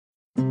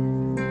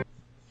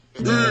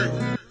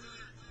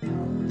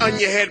on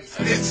your head,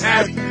 it's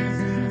heavy.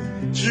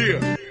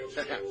 Yeah.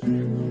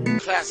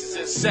 Classes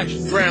in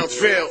section,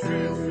 Brownsville.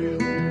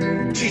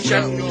 Teach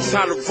athletes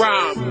how to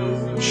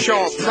rhyme.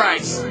 Sean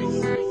Price.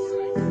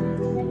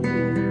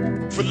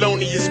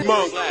 Felonious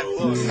Monk.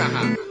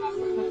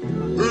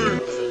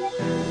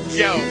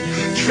 Yo,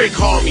 Trick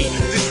Army,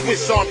 this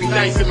Swiss Army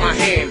knife in my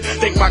hand.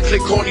 Think my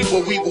click corny,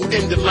 but we will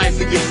end the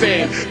life of your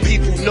fan.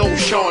 People know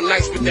Sean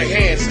nice with their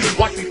hands.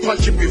 Watch me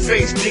punch up your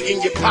face, dig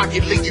in your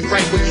pocket, leave you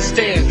right where you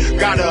stand.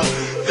 Got a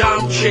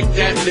dime chick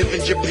that live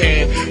in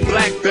Japan.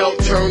 Black belt,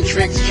 turn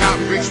tricks, chop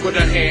bricks with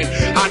her hand.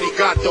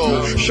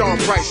 Arigato, Sean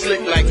Price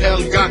slick like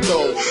El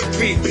Gato.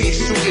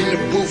 3-piece suit in the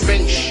booth,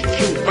 ain't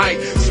cute,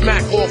 might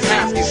smack off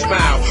half your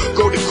smile.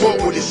 Go to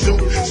court with a suit,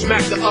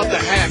 smack the other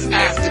half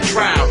after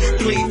trial.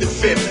 Plead the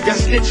fifth, your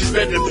snitches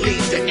better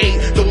bleed the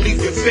eighth. Don't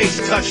leave your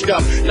face touched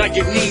up, now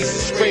your knees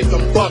are scraped,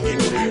 I'm bucking.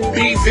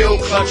 Beville,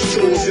 clutch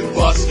tools and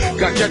bust.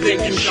 Got ya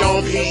thinking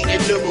Sean P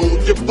in the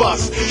mood to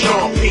bust.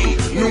 Sean P,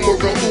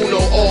 numero uno,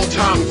 all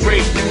time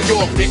great. New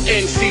York, the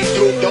NC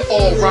through the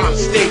all-rhyme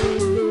state.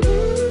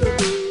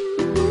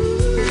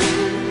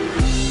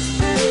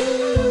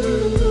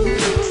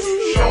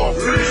 Sean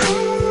P.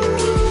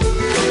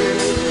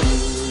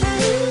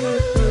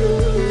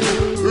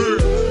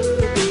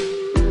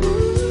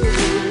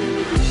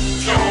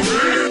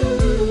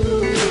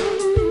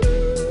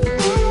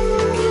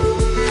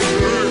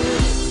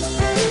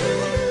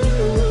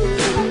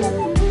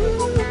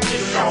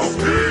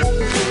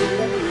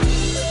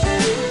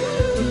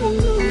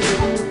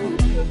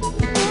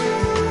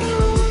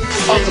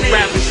 Other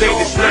rappers ain't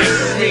as nice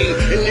as me,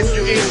 and if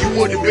you is, you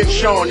would've been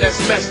Sean. That's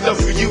messed up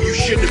for you, you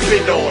should've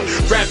been on.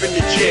 Rapping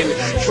the gin,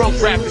 drunk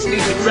rappers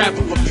need to grab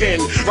up a pen.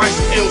 Write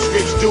some ill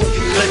scripts, Duke,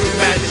 and let the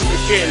madness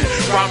begin.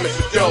 Rhyming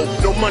for dough,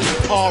 no money,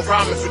 Paul,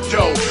 rhyming for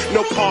dough.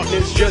 No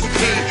partners, just P,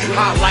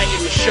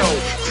 highlighting the show.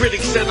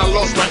 Critics said I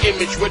lost my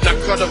image when I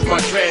cut off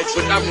my dreads,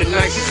 but I'm the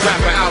nicest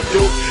rapper out,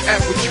 Duke.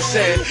 That's what you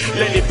said,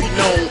 let it be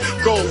known.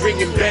 Gold ring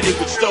embedded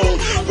with stone.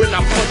 When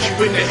I punch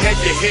you in the head,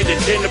 you hit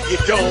and then up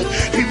your dome.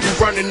 People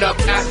running up,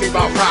 ask me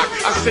about rock.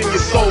 I send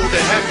your soul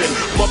to heaven.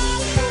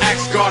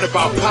 Ask God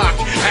about Pac,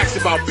 ask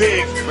about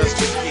Big,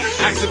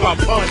 ask about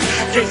Pun.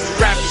 Gangsta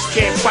rappers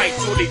can't fight,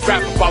 so they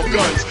rap about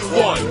guns.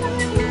 One.